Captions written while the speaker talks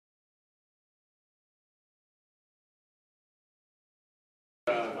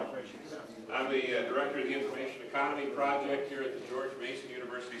I'm the Director of the Information Economy Project here at the George Mason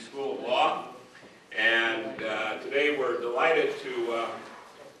University School of Law. And today we're delighted to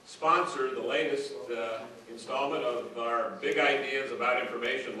sponsor the latest installment of our Big Ideas About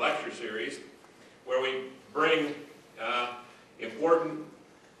Information lecture series, where we bring important,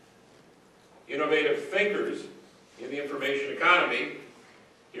 innovative thinkers in the information economy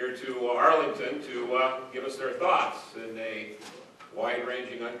here to Arlington to give us their thoughts in a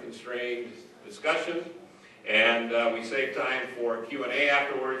wide-ranging, unconstrained discussion. And we save time for Q&A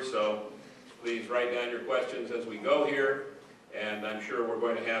afterwards, so please write down your questions as we go here. And I'm sure we're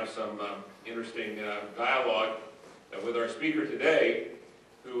going to have some interesting dialogue with our speaker today,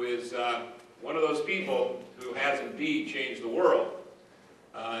 who is one of those people who has indeed changed the world.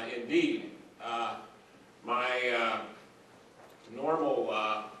 Indeed, my normal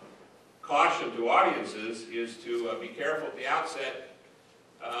caution to audiences is to be careful at the outset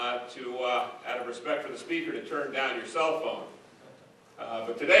out of respect for the speaker, to turn down your cell phone.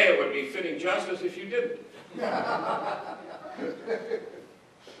 But today it would be fitting justice if you didn't.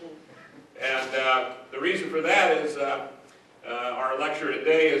 And the reason for that is our lecturer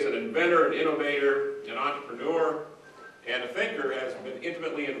today is an inventor, an innovator, an entrepreneur, and a thinker, has been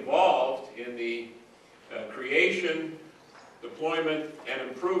intimately involved in the creation, deployment, and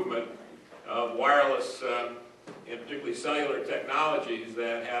improvement of wireless, and particularly cellular technologies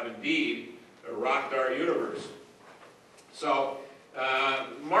that have indeed rocked our universe. So,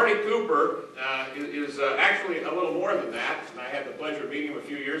 Marty Cooper is actually a little more than that, and I had the pleasure of meeting him a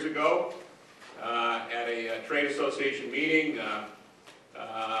few years ago at a trade association meeting.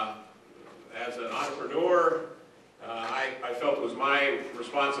 As an entrepreneur, I felt it was my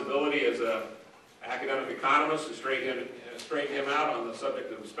responsibility as an academic economist to straighten him out on the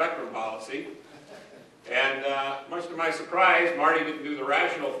subject of spectrum policy. And much to my surprise, Marty didn't do the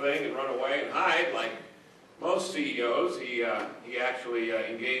rational thing and run away and hide like most CEOs. He actually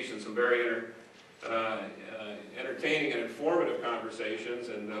engaged in some very entertaining and informative conversations,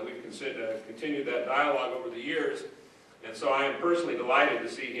 and we've continued that dialogue over the years. And so I am personally delighted to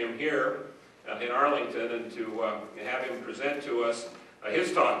see him here in Arlington and to have him present to us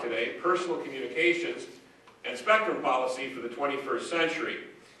his talk today, Personal Communications and Spectrum Policy for the 21st Century.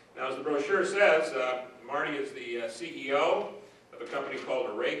 Now, as the brochure says, Marty is the CEO of a company called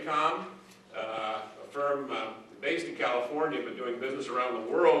Arraycomm, a firm based in California but doing business around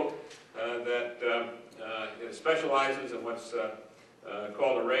the world that specializes in what's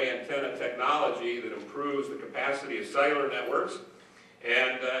called array antenna technology that improves the capacity of cellular networks,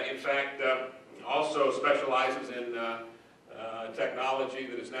 and in fact also specializes in technology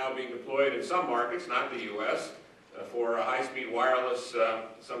that is now being deployed in some markets, not the U.S., for high-speed wireless,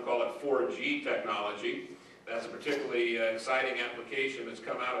 some call it 4G technology. That's a particularly exciting application that's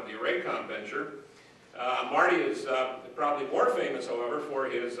come out of the Arraycomm venture. Marty is probably more famous, however, for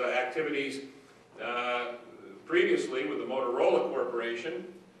his activities previously with the Motorola Corporation,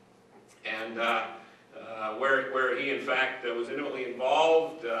 and where he, in fact, was intimately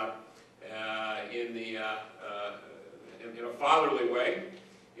involved in a fatherly way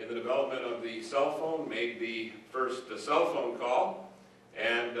in the development of the cell phone, made the first cell phone call.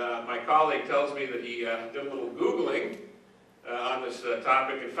 And my colleague tells me that he did a little Googling on this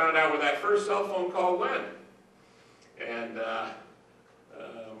topic and found out where that first cell phone call went. And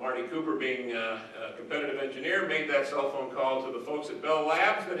Marty Cooper, being a competitive engineer, made that cell phone call to the folks at Bell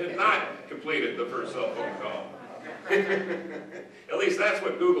Labs that had not completed the first cell phone call. At least that's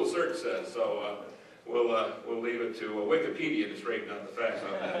what Google search says, so we'll leave it to Wikipedia to straighten out the facts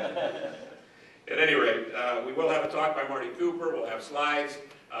on that. At any rate, we will have a talk by Marty Cooper, we'll have slides,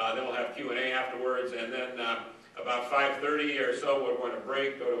 then we'll have Q&A afterwards, and then about 5:30 or so we're going to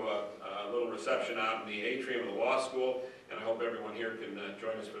break, go to a little reception out in the atrium of the law school, and I hope everyone here can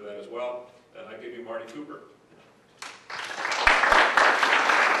join us for that as well. And I give you Marty Cooper.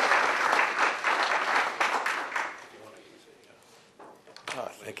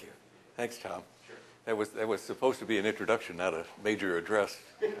 Thank you. Thanks, Tom. Sure. That was supposed to be an introduction, not a major address,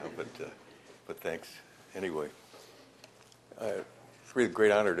 but thanks anyway. It's really a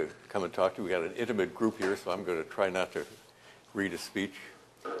great honor to come and talk to you. We got an intimate group here, so I'm going to try not to read a speech.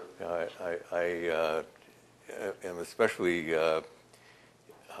 I am especially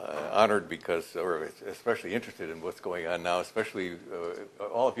honored because, or especially interested in what's going on now, especially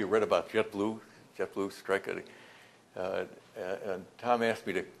all of you read about JetBlue strike. And Tom asked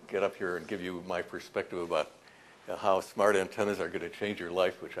me to get up here and give you my perspective about how smart antennas are going to change your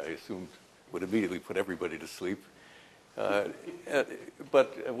life, which I assumed would immediately put everybody to sleep. But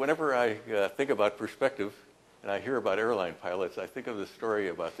whenever I think about perspective, and I hear about airline pilots, I think of the story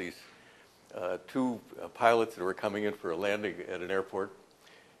about these two pilots that were coming in for a landing at an airport.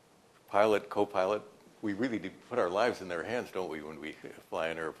 Pilot, co-pilot. We really put our lives in their hands, don't we, when we fly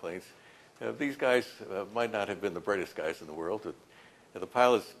in airplanes? These guys might not have been the brightest guys in the world. The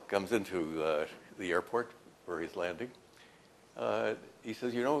pilot comes into the airport where he's landing. He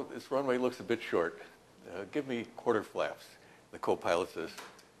says, you know, this runway looks a bit short. Give me quarter flaps. The co-pilot says,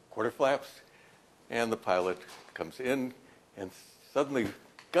 quarter flaps? And the pilot comes in and suddenly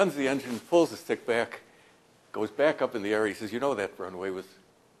guns the engine, pulls the stick back, goes back up in the air. He says, you know, that runway was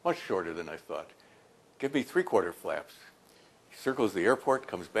much shorter than I thought. Give me three-quarter flaps. He circles the airport,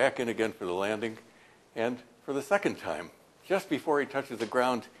 comes back in again for the landing, and for the second time, just before he touches the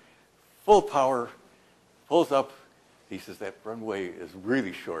ground, full power, pulls up. He says, that runway is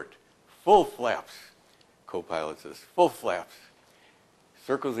really short. Full flaps. Co-pilot says, full flaps.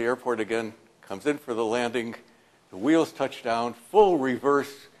 Circles the airport again, comes in for the landing. The wheels touch down, full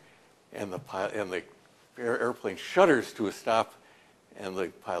reverse, and the airplane shudders to a stop. And the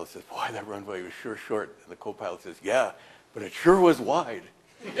pilot says, boy, that runway was sure short. And the co-pilot says, yeah, but it sure was wide.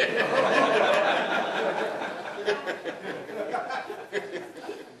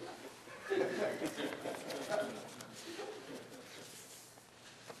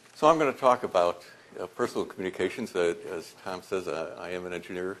 So I'm going to talk about personal communications. As Tom says, I am an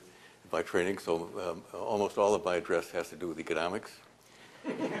engineer by training, so almost all of my address has to do with economics.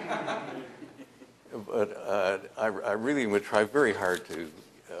 But I really would try very hard to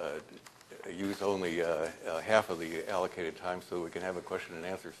use only half of the allocated time so we can have a question and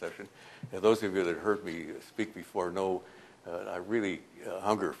answer session. And those of you that heard me speak before know I really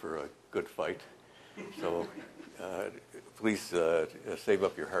hunger for a good fight. So please save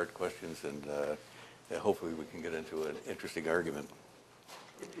up your hard questions, and hopefully we can get into an interesting argument.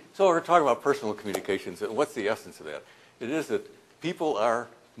 So we're talking about personal communications, and what's the essence of that? It is that people are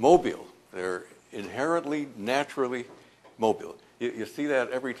mobile. They're inherently, naturally mobile. You see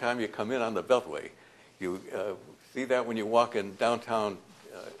that every time you come in on the Beltway. You see that when you walk in downtown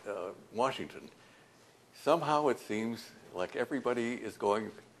Washington. Somehow it seems like everybody is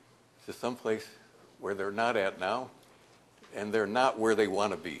going to some place where they're not at now, and they're not where they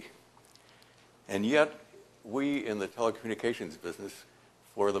want to be. And yet, we in the telecommunications business,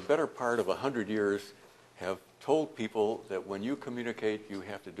 for the better part of 100 years, have told people that when you communicate, you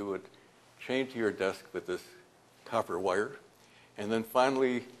have to do it chained to your desk with this copper wire. And then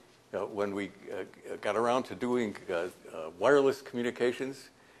finally, when we got around to doing wireless communications,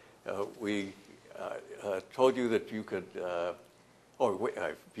 we told you that you could,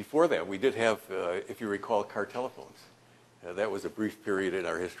 before that, we did have, if you recall, car telephones. That was a brief period in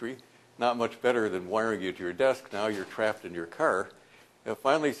our history. Not much better than wiring you to your desk. Now you're trapped in your car.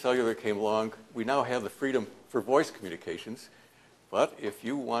 Finally, cellular came along. We now have the freedom for voice communications. But if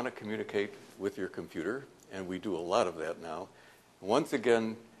you want to communicate with your computer, and we do a lot of that now, once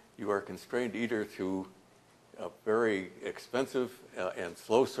again, you are constrained either to a very expensive and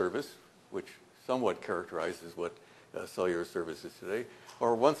slow service, which somewhat characterizes what cellular service is today,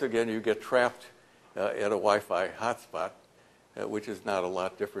 or once again, you get trapped at a Wi-Fi hotspot, which is not a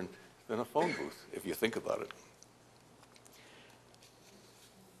lot different than a phone booth, if you think about it.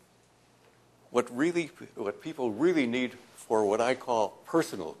 What people really need for what I call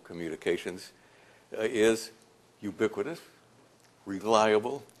personal communications is ubiquitous,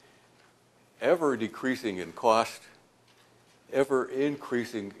 reliable, ever decreasing in cost, ever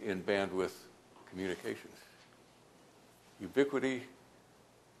increasing in bandwidth communications. Ubiquity,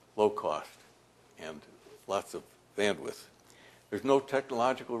 low cost, and lots of bandwidth. There's no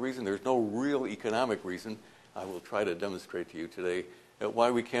technological reason, there's no real economic reason, I will try to demonstrate to you today,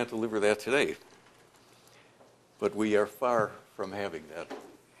 why we can't deliver that today. But we are far from having that.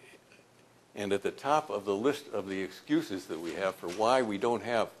 And at the top of the list of the excuses that we have for why we don't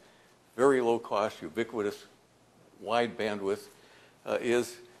have very low cost, ubiquitous, wide bandwidth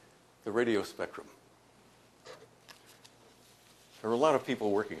is the radio spectrum. There are a lot of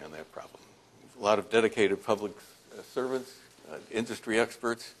people working on that problem. A lot of dedicated public servants, industry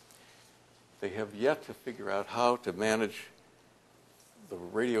experts. They have yet to figure out how to manage the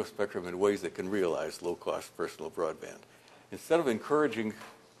radio spectrum in ways that can realize low-cost personal broadband. Instead of encouraging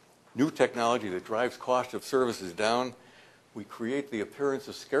new technology that drives cost of services down, we create the appearance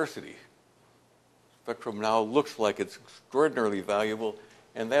of scarcity. Spectrum now looks like it's extraordinarily valuable,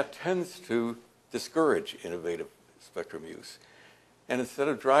 and that tends to discourage innovative spectrum use. And instead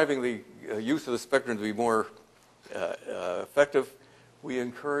of driving the use of the spectrum to be more effective, we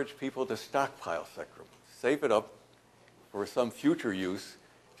encourage people to stockpile spectrum, save it up for some future use,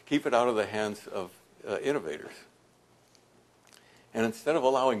 to keep it out of the hands of innovators. And instead of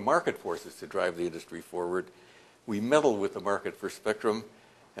allowing market forces to drive the industry forward, we meddle with the market for spectrum,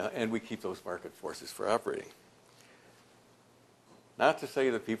 and we keep those market forces for operating. Not to say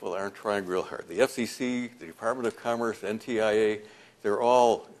that people aren't trying real hard. The FCC, the Department of Commerce, NTIA, they're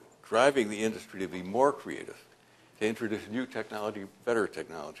all driving the industry to be more creative, to introduce new technology, better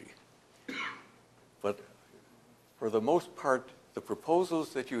technology. But for the most part, the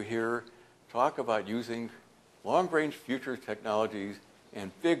proposals that you hear talk about using long-range future technologies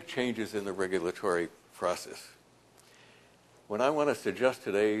and big changes in the regulatory process. What I want to suggest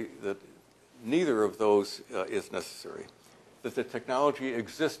today that neither of those is necessary, that the technology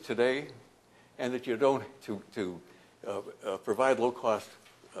exists today and that you don't provide low-cost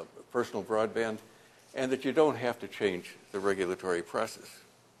personal broadband, and that you don't have to change the regulatory process.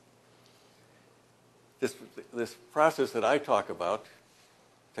 This process that I talk about,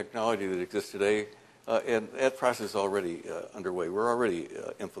 technology that exists today, and that process is already underway. We're already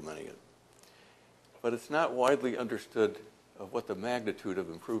implementing it. But it's not widely understood of what the magnitude of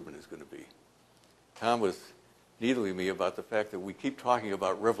improvement is going to be. Tom was needling me about the fact that we keep talking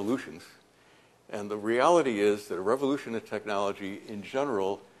about revolutions, and the reality is that a revolution in technology in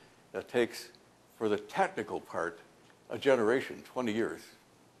general takes, for the technical part, a generation, 20 years.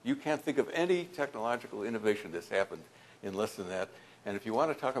 You can't think of any technological innovation that's happened in less than that. And if you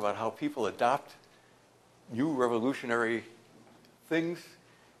want to talk about how people adopt new revolutionary things,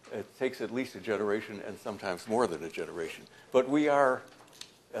 it takes at least a generation and sometimes more than a generation. But we are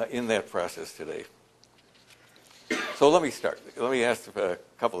in that process today. So let me start. Let me ask a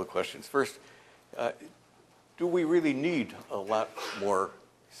couple of questions. First, do we really need a lot more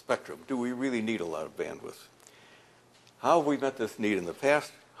spectrum? Do we really need a lot of bandwidth? How have we met this need in the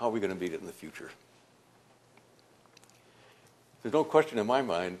past? How are we going to meet it in the future? There's no question in my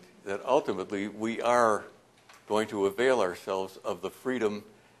mind that ultimately we are going to avail ourselves of the freedom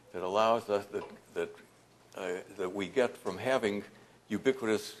that allows us, that we get from having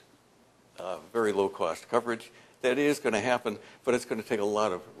ubiquitous, very low-cost coverage. That is going to happen, but it's going to take a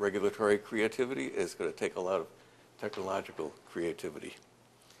lot of regulatory creativity. It's going to take a lot of technological creativity.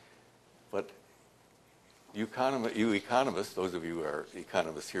 But you economists, those of you who are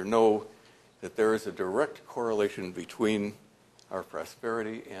economists here, know that there is a direct correlation between our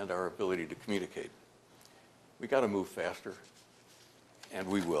prosperity and our ability to communicate. We got to move faster, and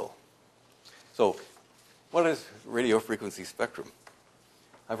we will. So, what is radio frequency spectrum?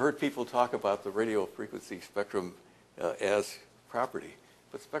 I've heard people talk about the radio frequency spectrum as property,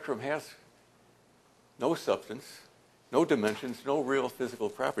 but spectrum has no substance, no dimensions, no real physical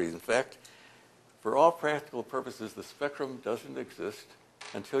properties. In fact, for all practical purposes, the spectrum doesn't exist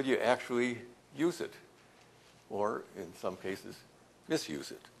until you actually use it, or in some cases,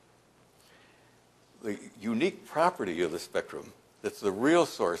 misuse it. The unique property of the spectrum that's the real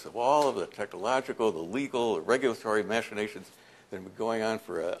source of all of the technological, the legal, the regulatory machinations that have been going on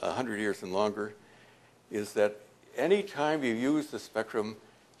for 100 years and longer is that any time you use the spectrum,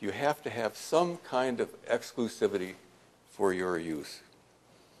 you have to have some kind of exclusivity for your use.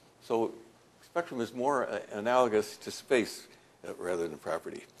 So spectrum is more analogous to space rather than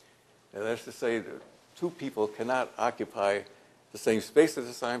property. And that's to say that two people cannot occupy the same space at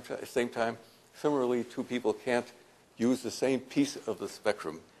the same time. Similarly, two people can't use the same piece of the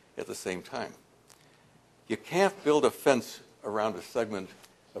spectrum at the same time. You can't build a fence around a segment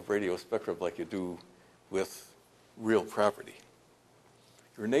of radio spectrum like you do with real property.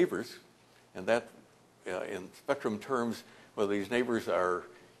 Your neighbors, and that in spectrum terms, whether these neighbors are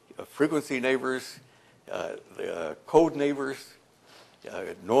frequency neighbors, code neighbors,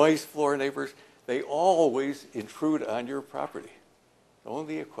 noise floor neighbors, they always intrude on your property. It's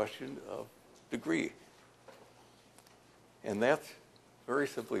only a question of degree. And that's very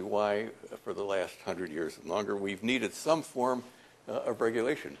simply why, for the last 100 years and longer, we've needed some form of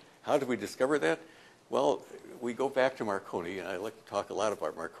regulation. How did we discover that? Well, we go back to Marconi, and I like to talk a lot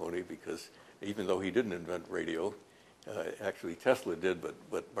about Marconi because even though he didn't invent radio, actually Tesla did,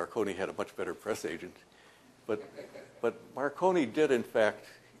 but Marconi had a much better press agent. But Marconi did, in fact,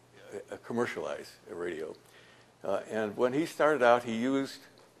 commercialize a radio. And when he started out, he used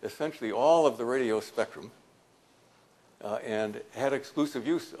essentially all of the radio spectrum and had exclusive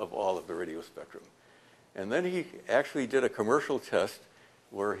use of all of the radio spectrum. And then he actually did a commercial test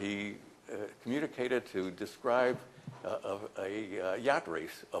where he communicated to describe a yacht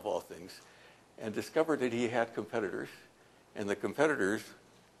race, of all things, and discovered that he had competitors, and the competitors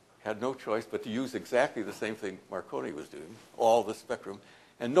had no choice but to use exactly the same thing Marconi was doing, all the spectrum,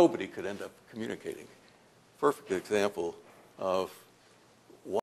 and nobody could end up communicating. Perfect example of